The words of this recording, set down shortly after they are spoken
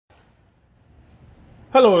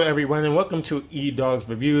Hello everyone and welcome to Edoggz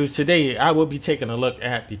Reviews. Today I will be taking a look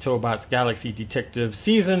at the Tobot's Galaxy Detective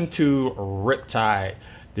Season 2 Riptide.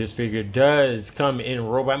 This figure does come in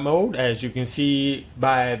robot mode, as you can see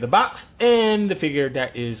by the box and the figure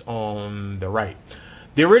that is on the right.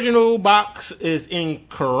 The original box is in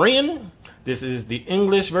Korean. This is the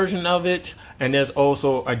English version of it, and there's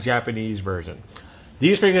also a Japanese version.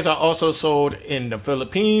 These figures are also sold in the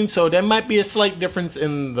Philippines, so there might be a slight difference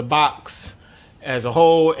in the box as a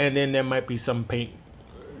whole, and then there might be some paint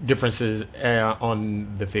differences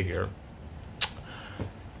on the figure.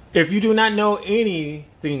 If you do not know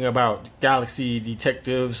anything about Galaxy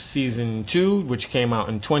Detective Season 2, which came out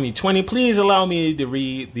in 2020, please allow me to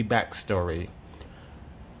read the backstory.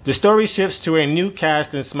 The story shifts to a new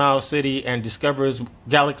cast in Smile City and discovers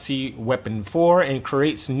Galaxy Weapon 4 and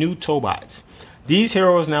creates new Tobots. These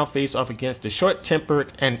heroes now face off against a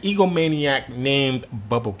short-tempered and egomaniac named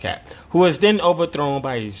Bubblecat, who is then overthrown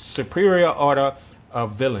by a superior order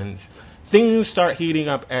of villains. Things start heating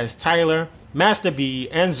up as Tyler, Master V,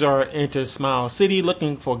 and Zora enter Smile City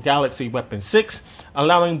looking for Galaxy Weapon 6,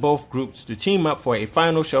 allowing both groups to team up for a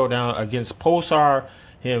final showdown against Pulsar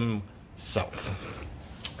himself.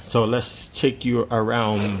 So let's take you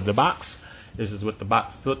around the box. This is what the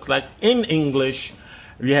box looks like in English.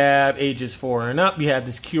 We have ages 4 and up. We have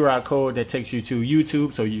this QR code that takes you to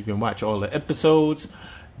YouTube so you can watch all the episodes.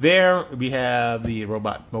 There we have the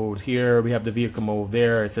robot mode here. We have the vehicle mode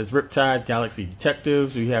there. It says Riptide, Galaxy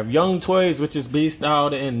Detectives. We have Young Toys, which is based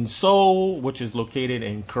out in Seoul, which is located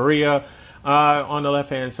in Korea. On the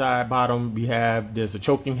left hand side bottom there's a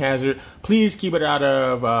choking hazard. Please keep it out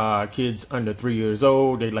of kids under 3 years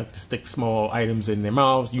old. They like to stick small items in their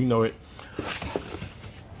mouths. You know it.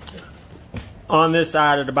 On this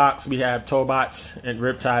side of the box, we have Tobot and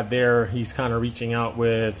Riptide there. He's kind of reaching out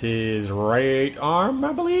with his right arm,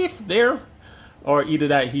 I believe, there. Or either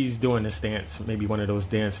that he's doing a stance. Maybe one of those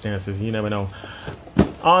dance stances. You never know.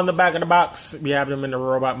 On the back of the box, we have them in the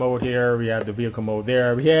robot mode here. We have the vehicle mode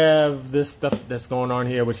there. We have this stuff that's going on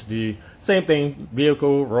here, which is the same thing.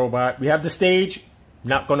 Vehicle, robot. We have the stage.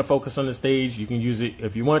 Not going to focus on the stage. You can use it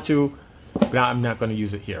if you want to. But I'm not going to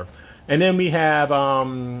use it here. And then we have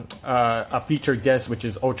a featured guest, which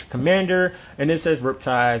is Ultra Commander. And it says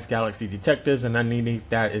Riptide's Galaxy Detectives. And underneath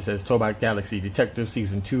that, it says Tobot Galaxy Detectives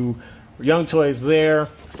Season 2. Young Toys there.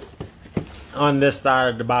 On this side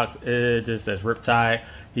of the box, it just says Riptide.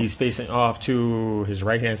 He's facing off to his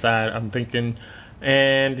right-hand side, I'm thinking.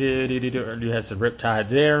 And it has the Riptide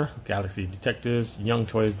there. Galaxy Detectives. Young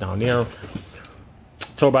Toys down there.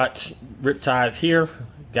 Tobot Riptide's here.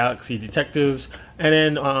 Galaxy Detectives, and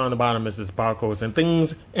then on the bottom is this barcodes and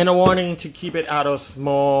things, and a warning to keep it out of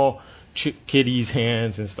small kitties'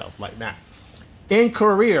 hands and stuff like that. In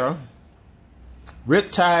Korea,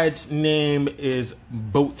 Riptide's name is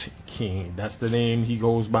Boat King. That's the name he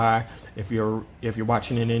goes by if you're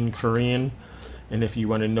watching it in Korean, and if you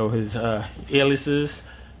want to know his aliases,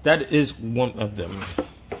 that is one of them.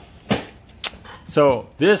 So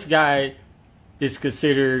this guy is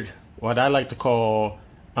considered what I like to call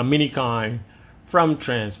a mini-con from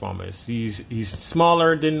Transformers. He's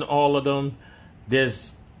smaller than all of them. There's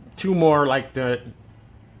two more like that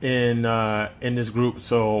in this group,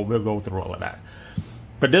 so we'll go through all of that.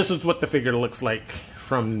 But this is what the figure looks like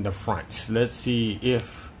from the front. Let's see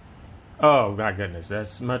if, oh my goodness,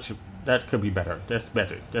 that could be better. That's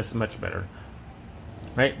better. That's much better.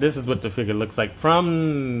 Right? This is what the figure looks like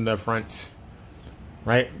from the front.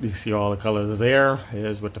 Right, you see all the colors there.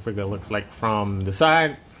 Here's what the figure looks like from the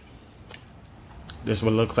side. This is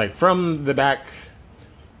what it looks like from the back.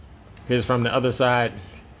 Here's from the other side.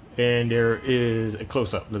 And there is a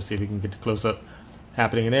close-up. Let's see if we can get the close-up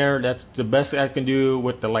happening in there. That's the best I can do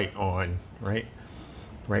with the light on, right?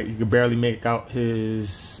 Right, you can barely make out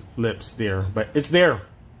his lips there, but it's there.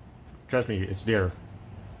 Trust me, it's there.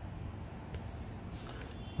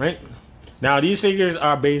 Right? Now, these figures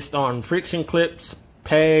are based on friction clips,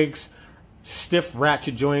 pegs, stiff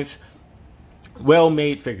ratchet joints,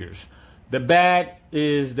 well-made figures. The bad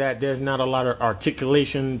is that there's not a lot of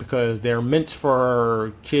articulation because they're meant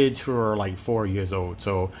for kids who are like 4 years old.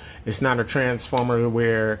 So it's not a Transformer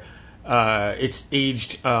where it's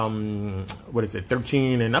aged, what is it,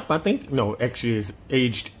 13 and up, I think? No, actually it's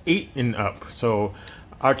aged 8 and up. So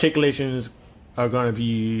articulations are going to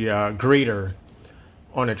be greater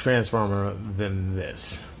on a Transformer than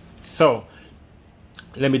this. So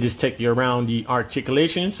let me just take you around the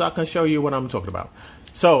articulation so I can show you what I'm talking about.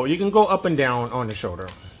 So you can go up and down on the shoulder,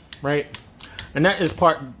 right? And that is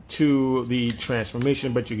part to the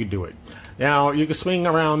transformation, but you can do it. Now you can swing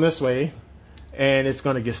around this way and it's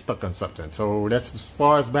going to get stuck on something. So that's as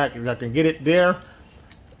far as back as I can get it there.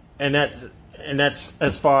 and that's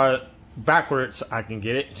as far backwards I can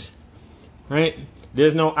get it. Right?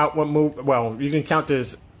 There's no outward move. Well, you can count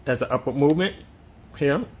this as an upward movement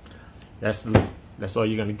here. That's all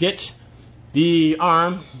you're gonna get. The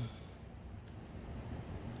arm.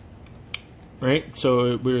 Right?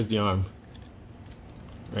 So where's the arm?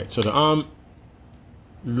 Right, so the arm,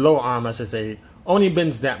 lower arm I should say, only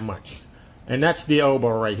bends that much. And that's the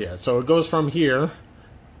elbow right here. So it goes from here,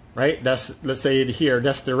 right? That's, let's say here,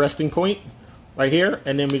 that's the resting point right here,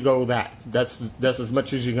 and then we go that. That's as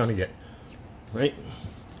much as you're gonna get. Right?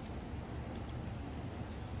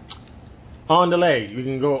 On the leg, you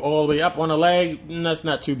can go all the way up on the leg, and that's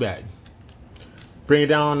not too bad. Bring it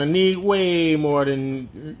down on the knee, way more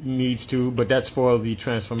than needs to, but that's for the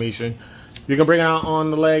transformation. You can bring it out on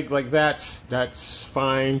the leg like that, that's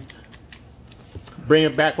fine. Bring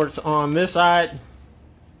it backwards on this side.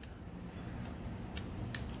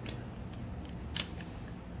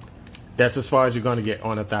 That's as far as you're going to get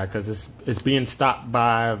on the thigh, because it's being stopped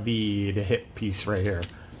by the hip piece right here.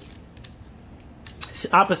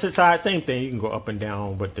 Opposite side, same thing. You can go up and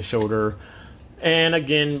down with the shoulder. And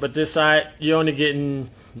again, but this side, you're only getting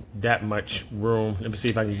that much room. Let me see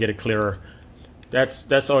if I can get it clearer.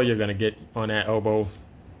 That's all you're gonna get on that elbow.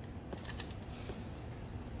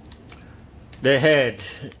 The head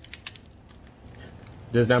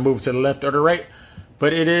does not move to the left or the right,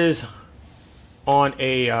 but it is on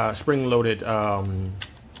a spring-loaded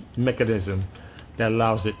mechanism that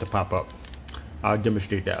allows it to pop up. I'll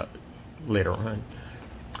demonstrate that later on.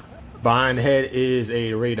 Behind the head is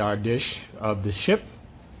a radar dish of the ship.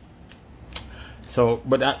 So,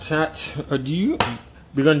 but that's that.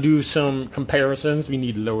 We're gonna do some comparisons. We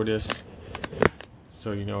need to lower this,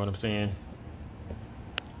 so you know what I'm saying.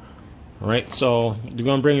 All right, so we're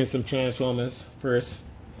gonna bring in some Transformers first.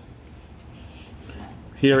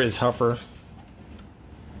 Here is Huffer,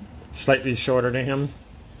 slightly shorter than him.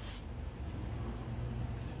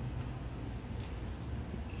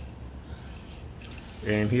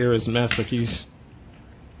 And here is Masterpiece,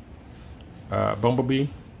 Bumblebee.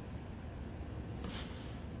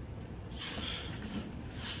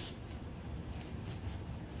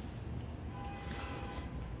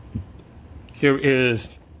 Here is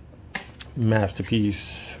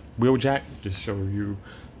Masterpiece Wheeljack, just show you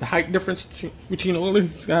the height difference between all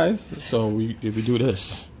these guys. So if we do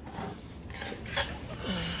this,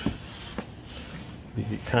 we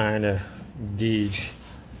can kind of gauge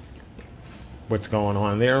what's going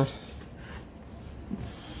on there.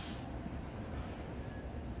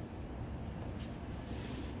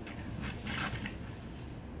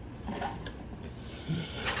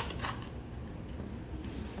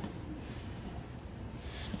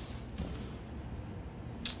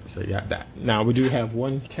 So yeah, that. Now we do have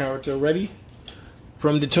one character ready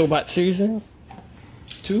from the Tobot season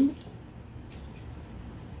 2.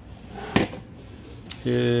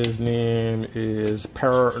 His name is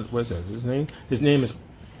what's that? His name? His name is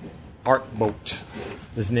Arcboat.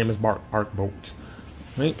 His name is Arcboat.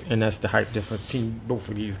 Right? And that's the height difference between both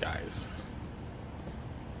of these guys.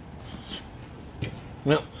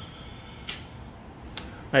 Well.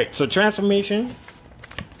 Alright, so transformation.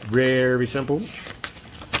 Very simple.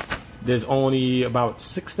 There's only about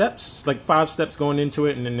 6 steps, like 5 steps going into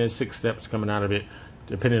it, and then there's 6 steps coming out of it,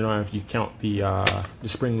 depending on if you count the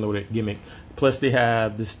spring-loaded gimmick. Plus, they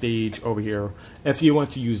have the stage over here, if you want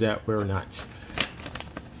to use that or not.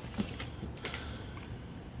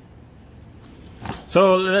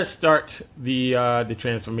 So let's start the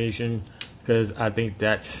transformation, because I think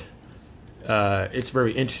that it's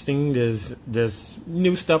very interesting. There's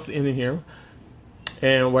new stuff in here.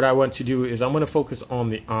 And what I want to do is I'm going to focus on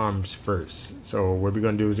the arms first. So what we're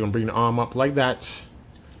going to do is we're going to bring the arm up like that.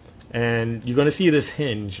 And you're going to see this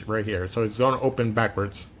hinge right here. So it's going to open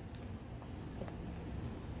backwards.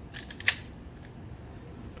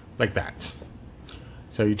 Like that.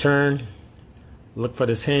 So you turn, look for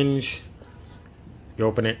this hinge. You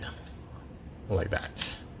open it like that.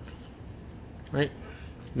 Right?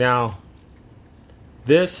 Now,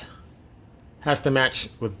 this has to match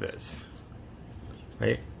with this.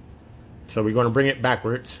 Right? So we're going to bring it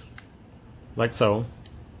backwards, like so.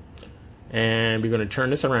 And we're going to turn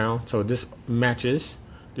this around so this matches,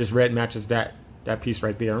 this red matches that piece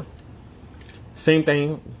right there. Same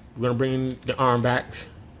thing, we're going to bring the arm back,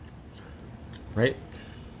 right?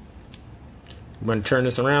 We're going to turn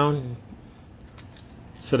this around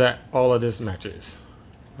so that all of this matches,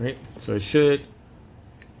 right? So it should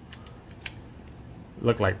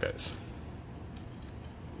look like this.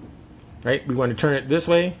 Right, we want to turn it this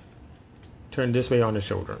way, turn this way on the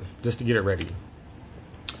shoulder, just to get it ready.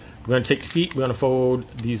 We're going to take the feet, we're going to fold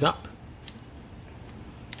these up.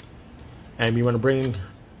 And we want to bring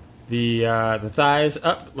the thighs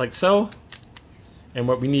up like so. And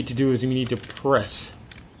what we need to do is we need to press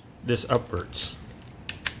this upwards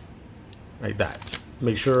like that.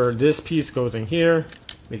 Make sure this piece goes in here.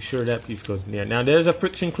 Make sure that piece goes in there. Now there's a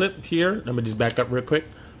friction clip here. Let me just back up real quick.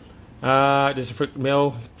 There's a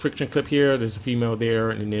male friction clip here. There's a female there,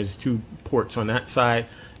 and then there's 2 ports on that side.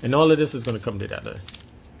 And all of this is going to come together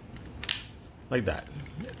like that.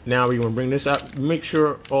 Now we're going to bring this up. Make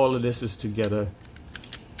sure all of this is together.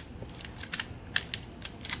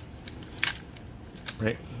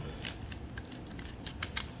 Right.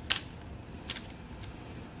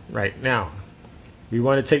 Right now, we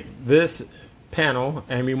want to take this panel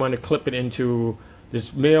and we want to clip it into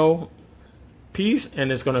this male piece,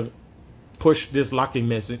 and it's going to push this locking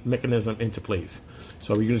mechanism into place.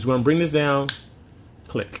 So we're just going to bring this down,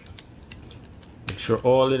 click. Make sure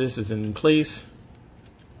all of this is in place.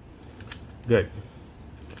 Good.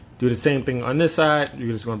 Do the same thing on this side.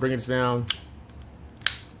 You're just going to bring it down.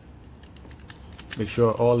 Make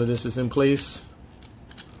sure all of this is in place.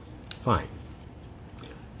 Fine.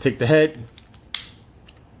 Take the head,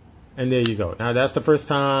 and there you go. Now that's the first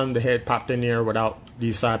time the head popped in there without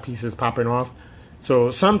these side pieces popping off. So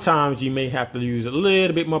sometimes you may have to use a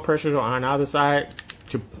little bit more pressure on either side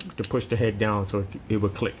to push the head down so it will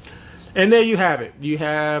click. And there you have it. You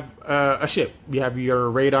have a ship. You have your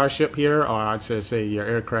radar ship here, or I should say your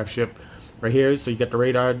aircraft ship right here. So you got the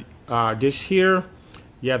radar dish here.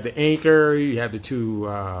 You have the anchor. You have the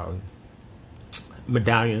 2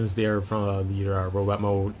 medallions there from the robot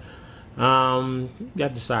mode. You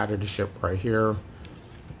have the side of the ship right here.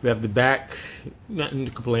 We have the back. Nothing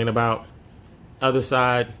to complain about. Other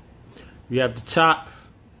side. We have the top.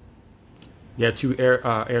 You have 2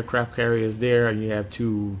 aircraft carriers there, and you have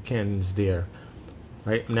 2 cannons there.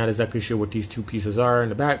 Right. I'm not exactly sure what these 2 pieces are in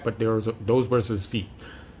the back, but those were his feet.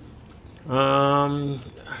 The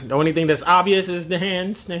only thing that's obvious is the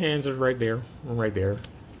hands. The hands are right there. Right there.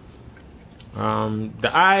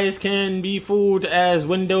 The eyes can be fooled as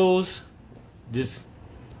windows, just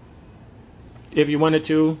if you wanted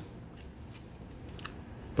to,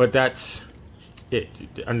 but that's it.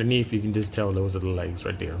 Underneath, you can just tell those are the legs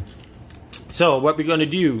right there. So what we're going to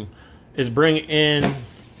do is bring in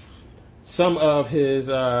some of his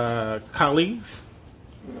colleagues.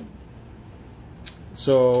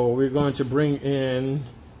 So we're going to bring in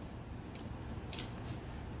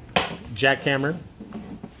Jackhammer,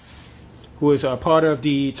 who is a part of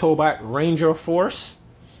the Tobot Ranger Force.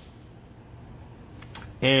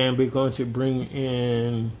 And we're going to bring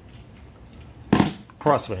in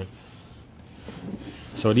Crosswind.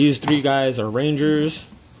 So these 3 guys are Rangers.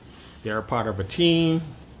 They're part of a team.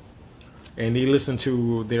 And they listen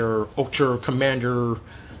to their Ultra Commander,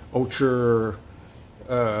 Ultra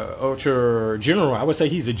General. I would say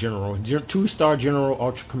he's a general. 2-star General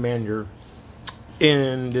Ultra Commander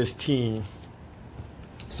in this team.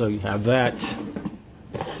 So you have that,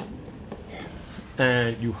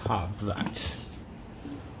 and you have that.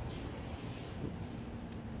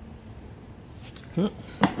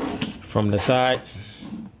 From the side,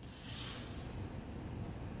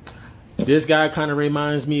 this guy kind of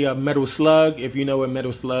reminds me of Metal Slug. If you know what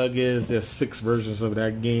Metal Slug is, there's 6 versions of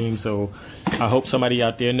that game, so I hope somebody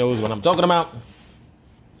out there knows what I'm talking about.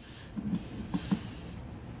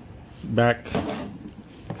 Back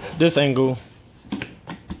this angle.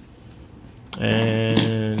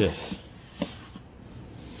 And this.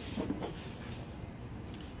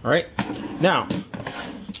 All right. Now,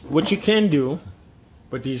 what you can do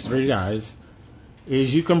with these 3 guys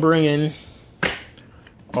is you can bring in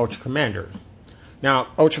Ultra Commander. Now,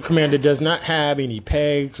 Ultra Commander does not have any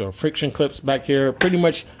pegs or friction clips back here. Pretty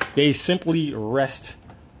much, they simply rest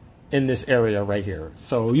in this area right here.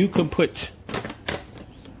 So you can put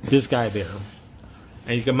this guy there,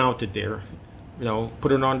 and you can mount it there. You know,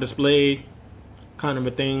 put it on display, kind of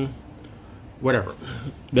a thing, whatever.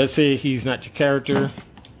 Let's say he's not your character.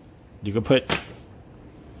 You can put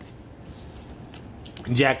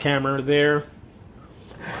Jackhammer there,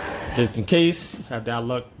 just in case. Have that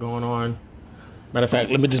look going on. Matter of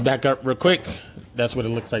fact, let me just back up real quick. That's what it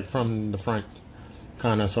looks like from the front,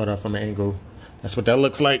 kind of, sort of, from an angle. That's what that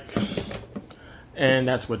looks like, and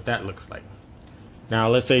that's what that looks like. Now,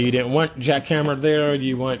 let's say you didn't want Jackhammer there.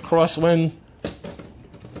 You want Crosswind.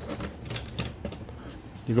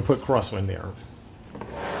 You can put Crosswind there.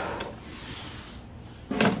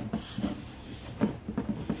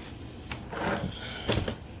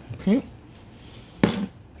 Okay.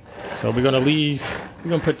 So we're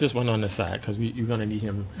gonna put this one on the side because you're gonna need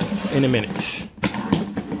him in a minute.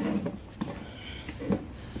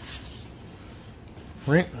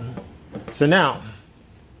 Right. So now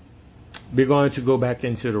we're going to go back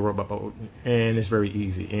into the robot mode, and it's very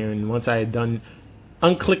easy. And once I had done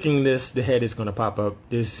unclicking this, the head is going to pop up.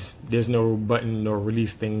 There's no button or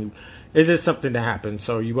release thing. It's just something that happens.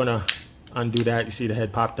 So you want to undo that. You see the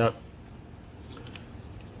head popped up.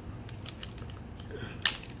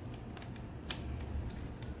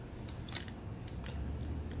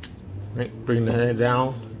 Right, bring the head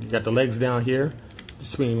down. You got the legs down here.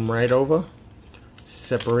 Swing them right over.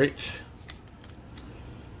 Separate.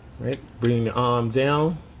 Right, bring the arm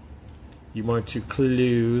down. You want to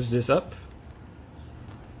close this up.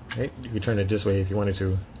 Right, you can turn it this way if you wanted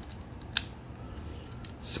to.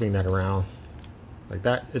 Swing that around like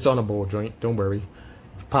that. It's on a ball joint, don't worry.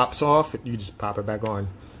 If it pops off, you just pop it back on.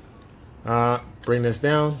 Bring this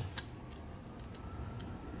down.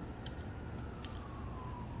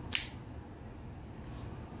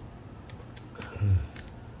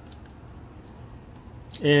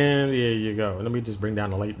 And there you go. Let me just bring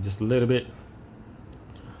down the light just a little bit.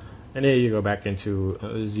 And there you go, back into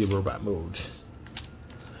the robot mode.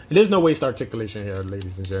 And there's no waist articulation here,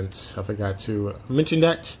 ladies and gents. I forgot to mention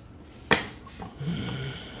that.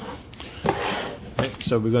 Right,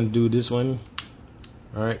 so we're going to do this one.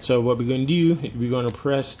 All right, so what we're going to do, we're going to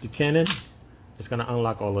press the cannon. It's going to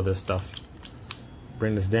unlock all of this stuff.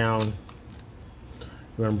 Bring this down.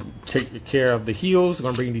 We're going to take care of the heels. We're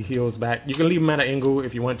going to bring the heels back. You can leave them at an angle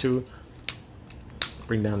if you want to.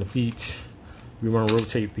 Bring down the feet. We want to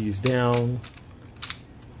rotate these down.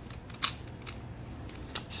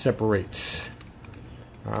 Separate.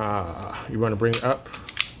 You want to bring up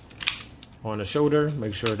on the shoulder.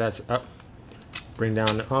 Make sure that's up. Bring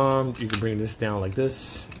down the arm. You can bring this down like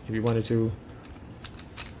this if you wanted to.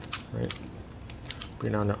 Right.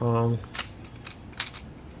 Bring down the arm.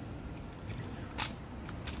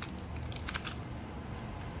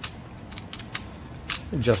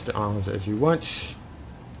 Adjust the arms as you want.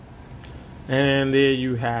 And there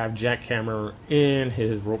you have Jackhammer in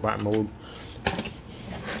his robot mode.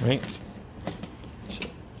 Right? So,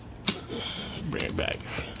 bring it back.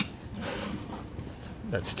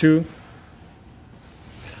 That's 2.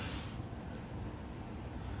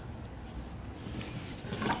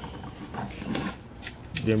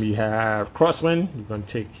 Then we have Crosswind. You're going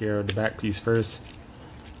to take care of the back piece first.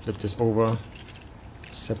 Flip this over.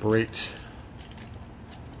 Separate.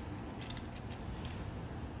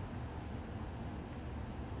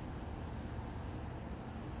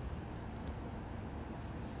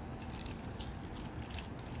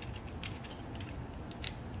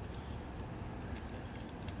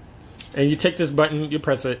 And you take this button, you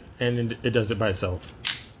press it, and it does it by itself.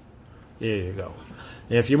 There you go.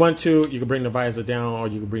 And if you want to, you can bring the visor down, or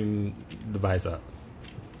you can bring the visor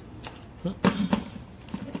up.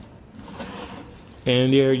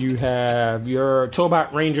 And there you have your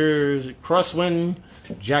Tobot Rangers, Crosswind,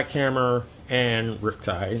 Jackhammer, and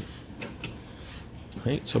Riptide.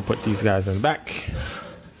 Right, so put these guys in the back.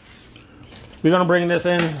 We're going to bring this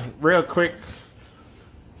in real quick.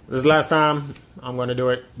 This is the last time I'm going to do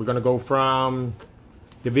it. We're going to go from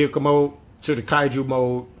the vehicle mode to the kaiju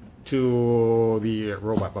mode to the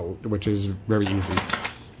robot mode, which is very easy.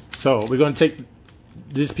 So we're going to take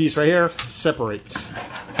this piece right here, separate.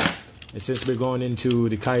 And since we're going into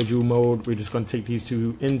the kaiju mode, we're just going to take these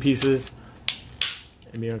 2 end pieces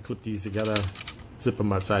and we're going to clip these together, flip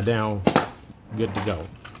them upside down, good to go.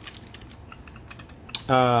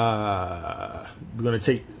 We're going to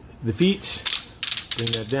take the feet.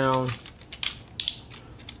 Bring that down.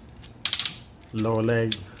 Lower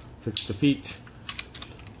leg. Fix the feet.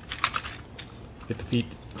 Get the feet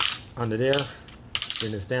under there.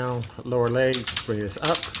 Bring this down. Lower leg. Bring this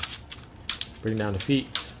up. Bring down the feet.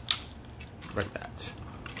 Like that.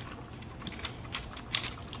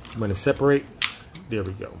 I'm going to separate. There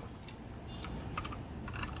we go.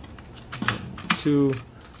 2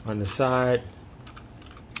 on the side.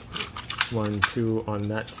 1, 2 on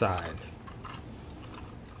that side.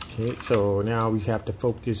 Okay, so now we have to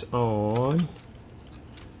focus on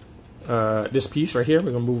this piece right here.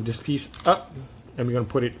 We're going to move this piece up and we're going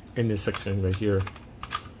to put it in this section right here.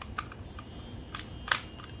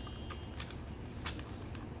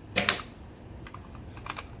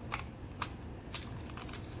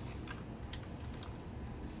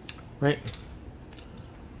 Right?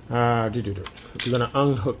 We're going to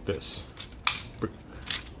unhook this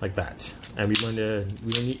like that. And we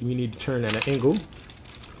need to turn at an angle.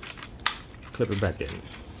 Clip it back in.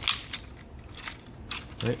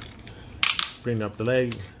 Right. Bring up the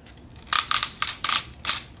leg.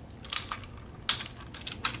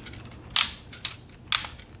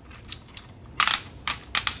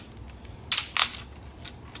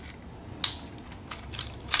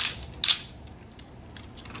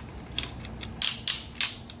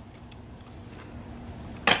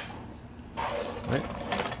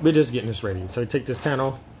 we're just getting this ready. So take this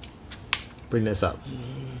panel, bring this up.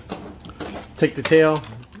 Take the tail,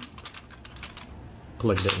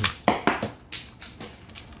 plug it in.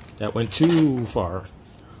 That went too far.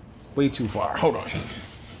 Way too far. Hold on.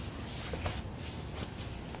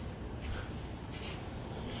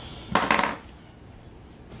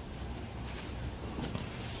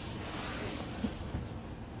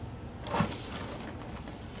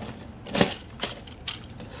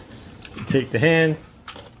 Take the hand,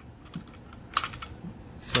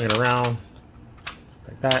 swing it around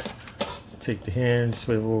like that. Take the hand,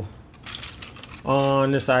 swivel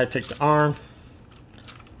on this side. Take the arm,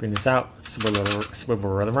 bring this out,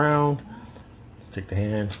 swivel it around. Take the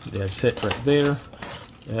hand, that's it right there.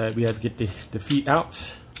 We have to get the feet out.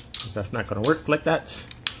 That's not going to work like that.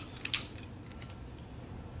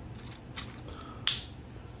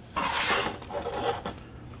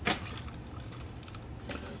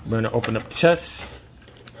 I'm going to open up the chest,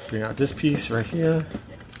 bring out this piece right here,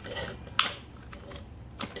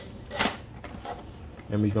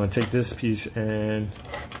 and we're going to take this piece and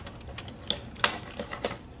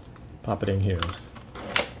pop it in here.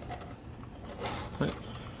 Right.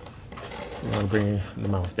 I'm going to bring the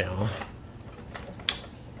mouth down.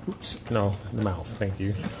 Oops, no, the mouth, thank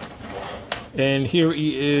you. And here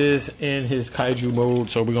he is in his kaiju mode,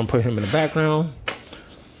 so we're going to put him in the background,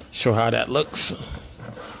 show how that looks.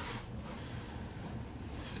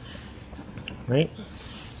 Right,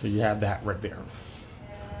 so you have that right there.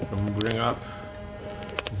 I'm gonna bring up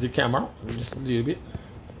the camera just a little bit.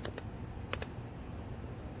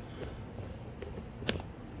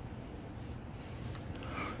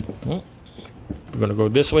 We're gonna go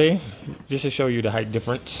this way just to show you the height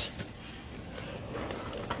difference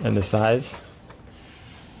and the size.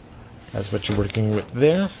 That's what you're working with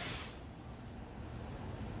there.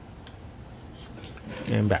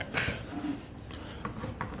 And back.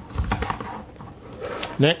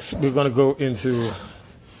 Next, we're going to go into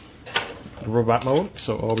the robot mode.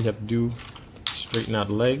 So all we have to do is straighten out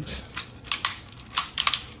the legs.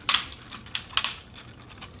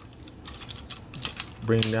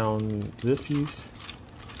 Bring down this piece.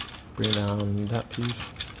 Bring down that piece.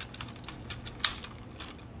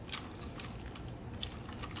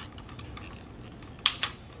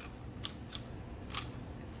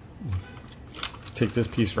 Take this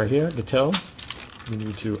piece right here, the tail. We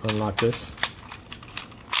need to unlock this.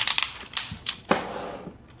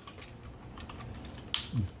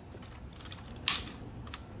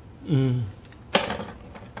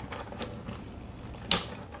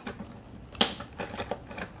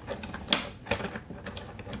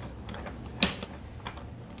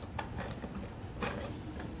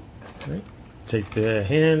 Right. Take the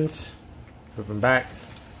hands, flip them back,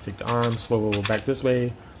 take the arms, swivel back this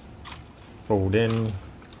way, fold in,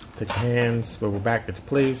 take the hands, swivel back into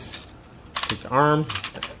place, take the arm,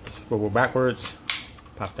 swivel backwards,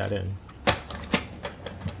 pop that in.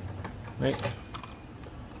 Right.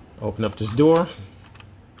 Open up this door.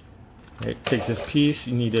 Right, take this piece.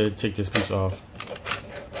 You need to take this piece off.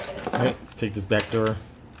 Right, take this back door.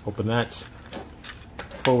 Open that.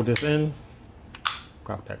 Fold this in.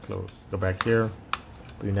 Prop that closed. Go back here.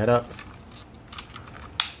 Bring that up.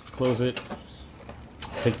 Close it.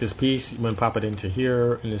 Take this piece. You want to pop it into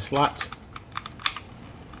here in this slot.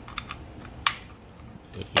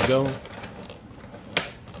 There you go.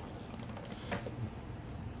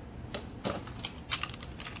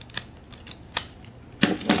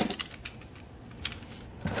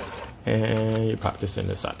 And you pop this in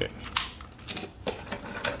the socket.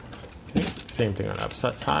 Okay. Same thing on the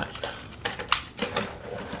upside side.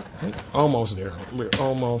 Okay. Almost there. We're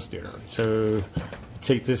almost there. So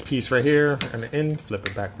take this piece right here and the end, flip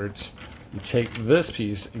it backwards. You take this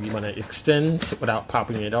piece and you want to extend without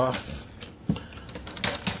popping it off.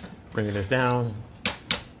 Bringing this down.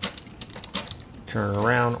 Turn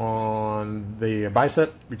around on the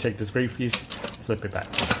bicep. You take this gray piece, flip it back.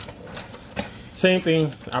 Same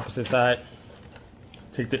thing, opposite side.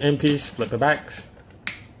 Take the end piece, flip it back.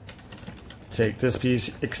 Take this piece,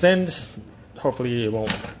 extend. Hopefully it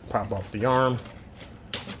won't pop off the arm.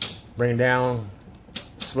 Bring down,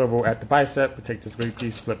 swivel at the bicep. Take this gray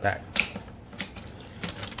piece, flip back.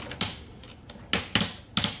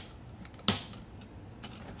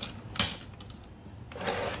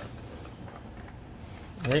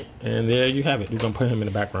 Right, and there you have it. We're gonna put him in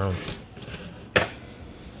the background.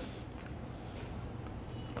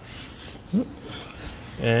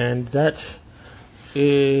 And that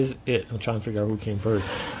is it. I'm trying to figure out who came first.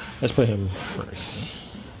 Let's put him first.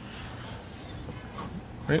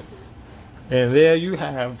 Right. And there you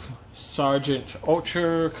have Sergeant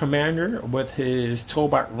Ultra Commander with his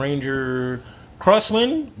Tobot Ranger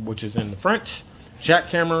Crosswind, which is in the front,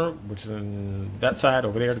 Jackhammer, which is in that side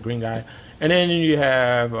over there, the green guy, and then you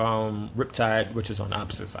have Riptide, which is on the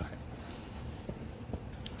opposite side.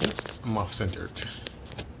 I'm off centered.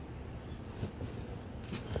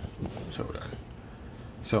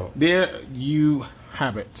 So there you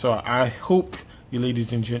have it. So I hope you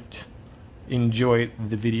ladies and gents enjoyed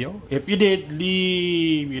the video. If you did,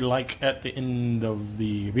 leave a like at the end of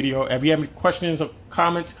the video. If you have any questions or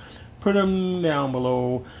comments, put them down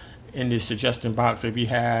below in the suggestion box. If you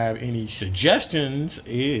have any suggestions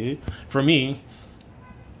for me,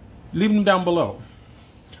 leave them down below.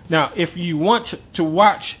 Now, if you want to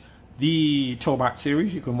watch the Tobot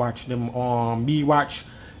series, you can watch them on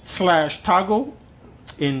MeWatch/Toggle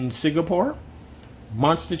in Singapore,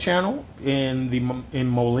 Monster Channel in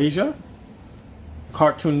Malaysia,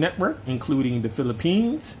 Cartoon Network, including the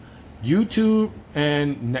Philippines, YouTube,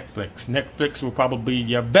 and Netflix. Netflix will probably be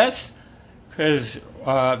your best because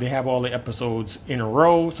they have all the episodes in a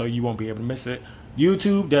row, so you won't be able to miss it.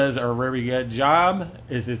 YouTube does a very good job.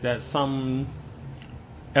 It's just that some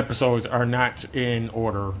episodes are not in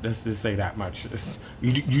order. Let's just say that much.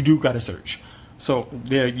 You do got to search. So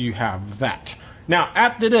there you have that. Now,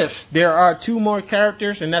 after this, there are 2 more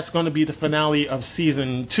characters, and that's going to be the finale of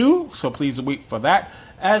Season 2, so please wait for that.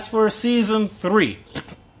 As for Season 3,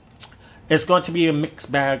 it's going to be a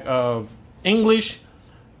mixed bag of English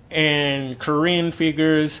and Korean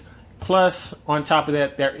figures, plus, on top of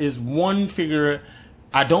that, there is one figure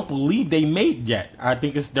I don't believe they made yet. I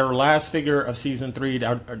think it's their last figure of Season 3.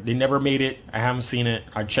 They never made it. I haven't seen it.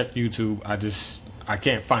 I checked YouTube. I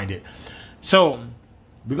can't find it. So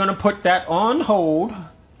we're going to put that on hold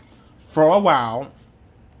for a while,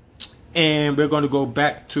 and we're going to go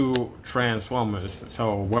back to Transformers.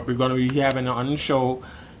 So what we're going to be having on the show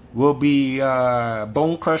will be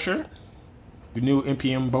Bone Crusher, the new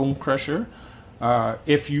MPM Bone Crusher.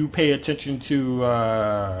 If you pay attention to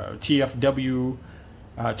TFW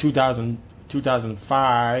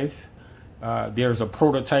 2005, there's a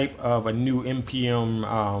prototype of a new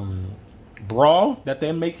MPM Brawl that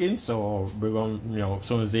they're making, so we're going, as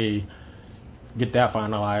soon as they get that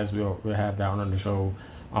finalized, we'll have that on the show.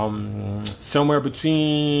 Somewhere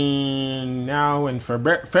between now and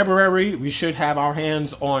February, we should have our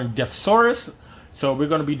hands on Deathsaurus, so we're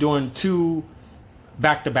going to be doing 2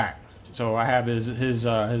 back to back. So I have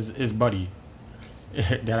his buddy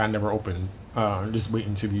that I never opened, just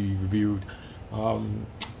waiting to be reviewed.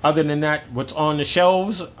 Other than that, what's on the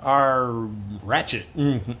shelves are Ratchet.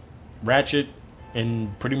 Ratchet,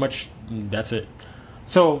 and pretty much that's it.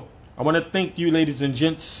 So I want to thank you ladies and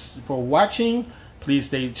gents for watching. Please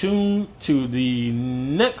stay tuned to the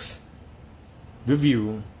next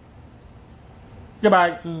review.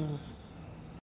 Goodbye.